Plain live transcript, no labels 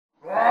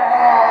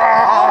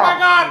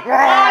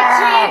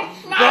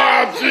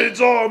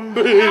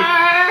zombie!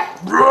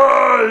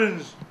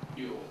 Rise!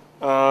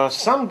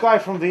 Some guy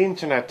from the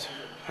internet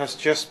has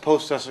just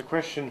posted us a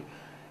question,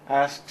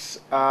 asks,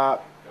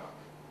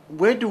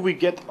 where do we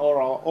get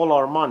all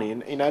our money?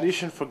 In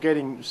addition for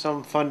getting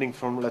some funding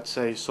from, let's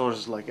say,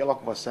 sources like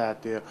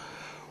Elokuvasäätiö,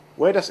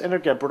 where does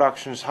Energia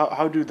Productions,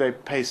 how do they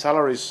pay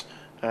salaries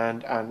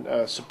and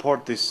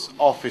support this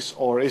office,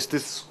 or is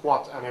this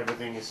squat and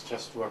everything is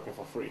just working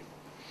for free?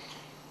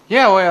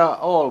 Yeah, we are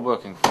all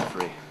working for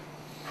free.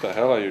 What the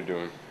hell are you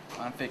doing?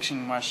 I'm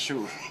fixing my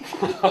shoe.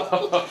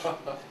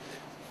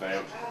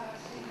 Fail.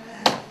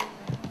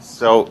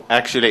 So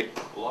actually,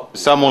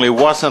 Samuli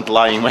wasn't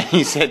lying when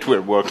he said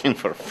we're working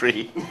for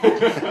free.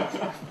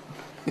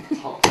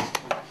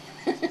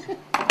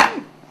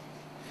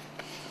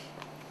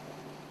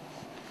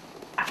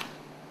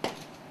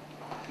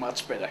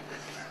 Much better.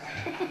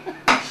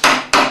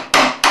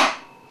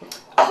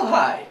 Oh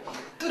hi!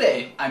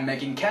 Today I'm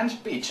making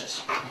canned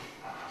peaches.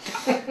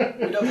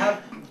 We don't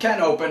have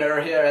can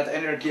opener here at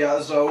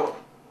Energia, so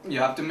you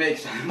have to make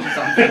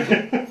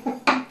something.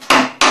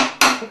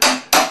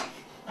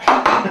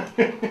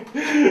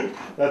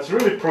 That's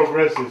really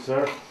progressive,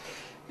 sir.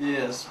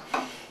 Yes.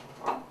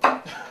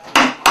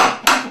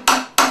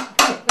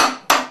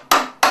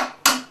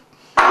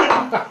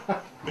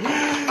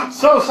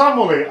 So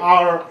Samuli,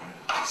 our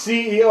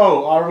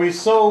CEO, are we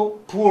so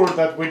poor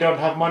that we don't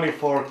have money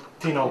for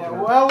tin opener?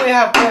 Yeah, well, we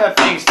have better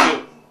things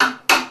to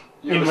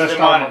use Invest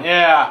the our money. money.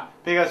 Yeah,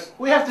 because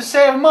we have to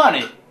save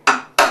money.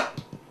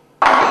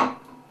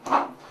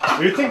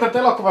 Do you think that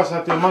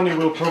Elokuvasäätiön money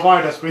will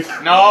provide us with...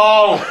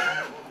 No!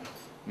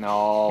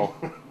 No.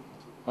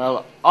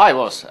 Well, I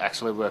was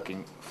actually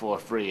working for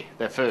free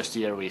the first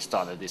year we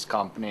started this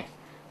company.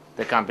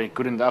 The company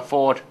couldn't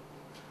afford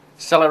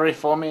salary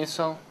for me,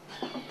 so...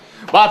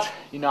 But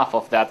enough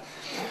of that.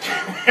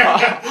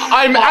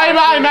 I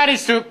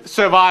managed to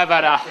survive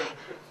at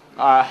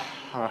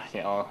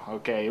yeah,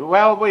 okay.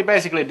 Well, we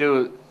basically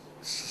do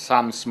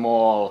some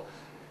small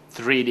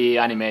 3D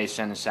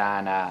animations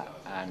and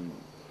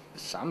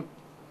some,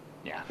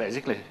 yeah,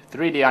 basically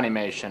 3D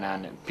animation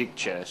and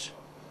pictures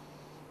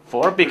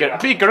for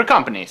bigger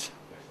companies.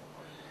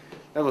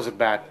 That was a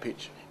bad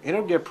pitch.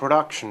 Energia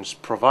Productions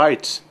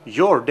provides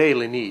your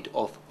daily need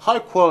of high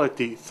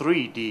quality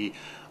 3D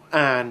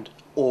and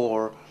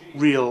or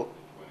real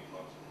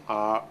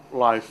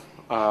life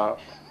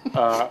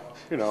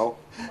you know,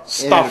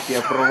 stuff.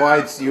 Energia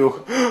provides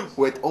you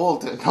with all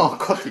the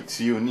narcotics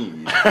you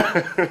need.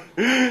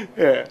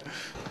 Yeah.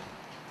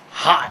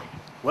 Hi,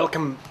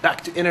 welcome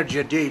back to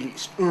Energia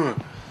Dailies.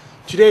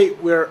 Today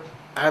we're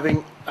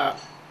having a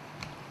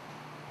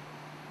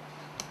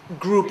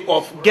group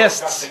of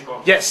guests,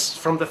 yes,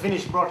 from the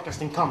Finnish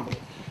broadcasting company.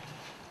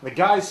 The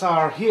guys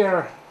are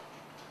here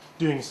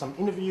doing some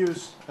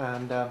interviews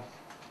and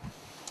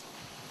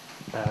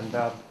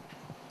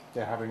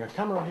they're having a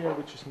camera here,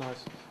 which is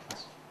nice.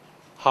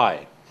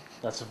 Hi.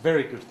 That's a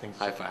very good thing.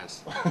 High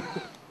fives.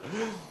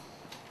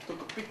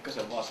 Tuliko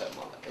pikkasen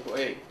vasemmalle? Eiku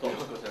ei,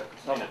 tuollasko se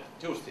sama?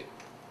 Justi.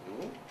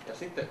 Juu. Ja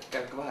sitten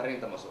käykö vähän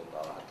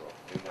rintamasuuntaan vähän tuolla?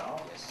 Hyvä.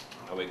 Yes.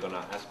 Are we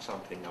gonna ask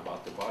something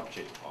about the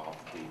budget of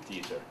the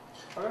teaser?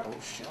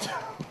 Oh shit.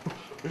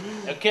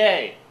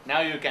 Okay,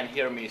 now you can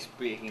hear me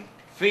speaking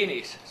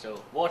Finnish,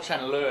 so watch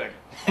and learn.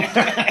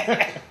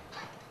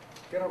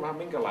 Kerro vähän,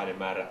 minkälainen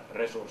määrä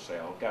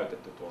resursseja on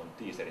käytetty tuon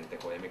teaserin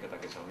tekoon ja minkä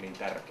takia se on niin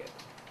tärkeää?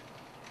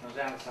 No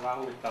sehän tässä vähän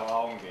huvittavaa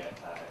onkin,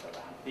 että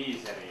tähän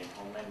teaseriin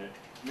on mennyt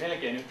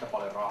melkein yhtä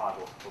paljon rahaa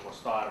kuin koko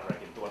Star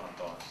Trekin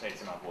tuotantoon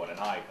 7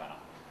 vuoden aikana.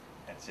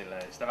 Et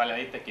sitä välillä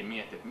itsekin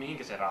miettii, että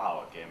mihinkä se raha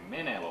oikein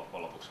menee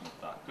loppujen lopuksi,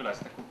 mutta kyllä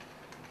sitä kun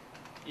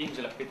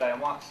ihmisille pitää jo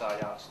maksaa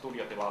ja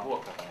studiotilaa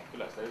vuokrata, niin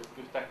kyllä sitä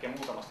yhtäkkiä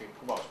muutamastakin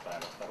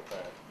kuvauspäivästä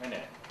rupeaa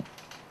menee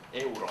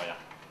euroja,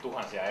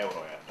 tuhansia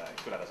euroja, että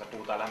kyllä tässä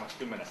puhutaan lähemmäksi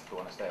 10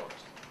 000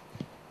 eurosta.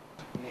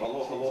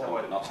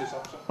 Halo,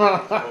 natsisaksa.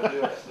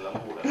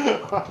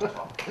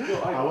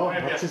 Halo,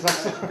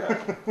 natsisaksa.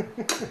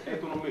 Ei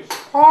tunnu missään.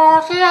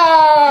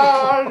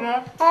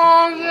 Hosiana!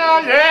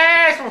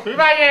 Jeesus!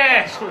 Hyvä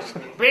Jeesus!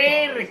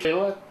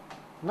 Pirkele!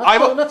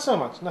 Not so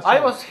much. I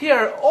was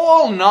here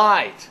all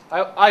night.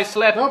 I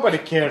slept... Nobody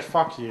cares,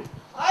 fuck you.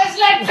 I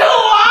slept 2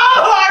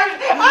 hours!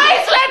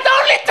 I slept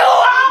only 2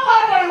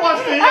 hours! Nobody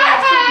wants to hear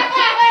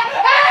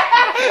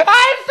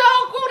I'm so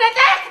good at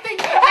acting!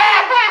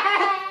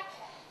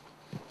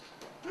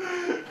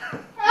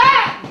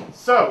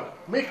 So,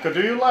 Mikko, do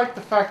you like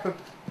the fact that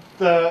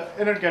the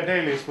Energia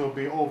Dailies will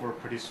be over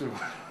pretty soon?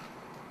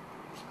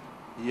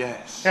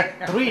 Yes.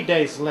 3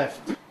 days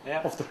left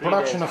Yep, of the 3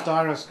 production days. of the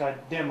Iron Sky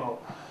demo.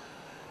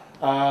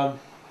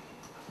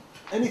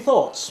 Any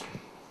thoughts?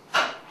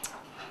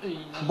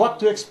 What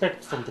to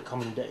expect from the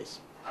coming days?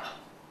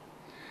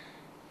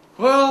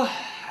 Well,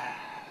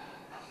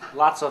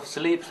 lots of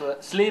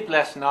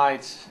sleepless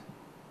nights,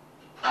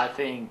 I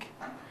think,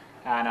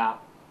 and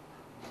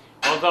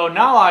although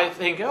now I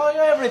think, oh,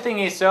 everything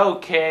is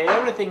okay,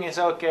 everything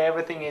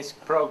is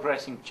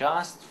progressing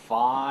just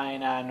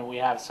fine, and we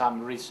have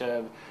some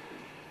reserve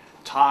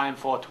time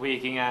for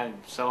tweaking and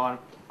so on.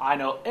 I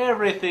know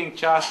everything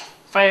just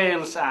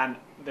fails and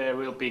there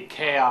will be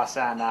chaos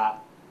and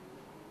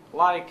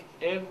like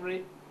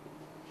every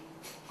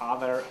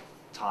other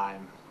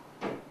time.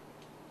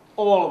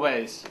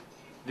 Always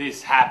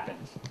this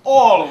happens.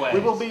 Always. We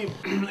will be,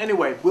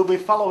 anyway, we'll be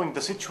following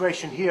the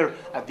situation here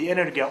at the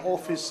Energia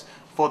office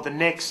for the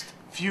next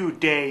few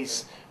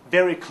days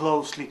very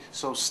closely,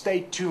 so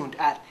stay tuned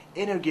at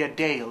Energia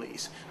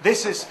Dailies.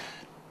 This is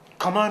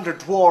Commander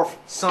Dwarf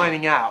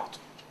signing out.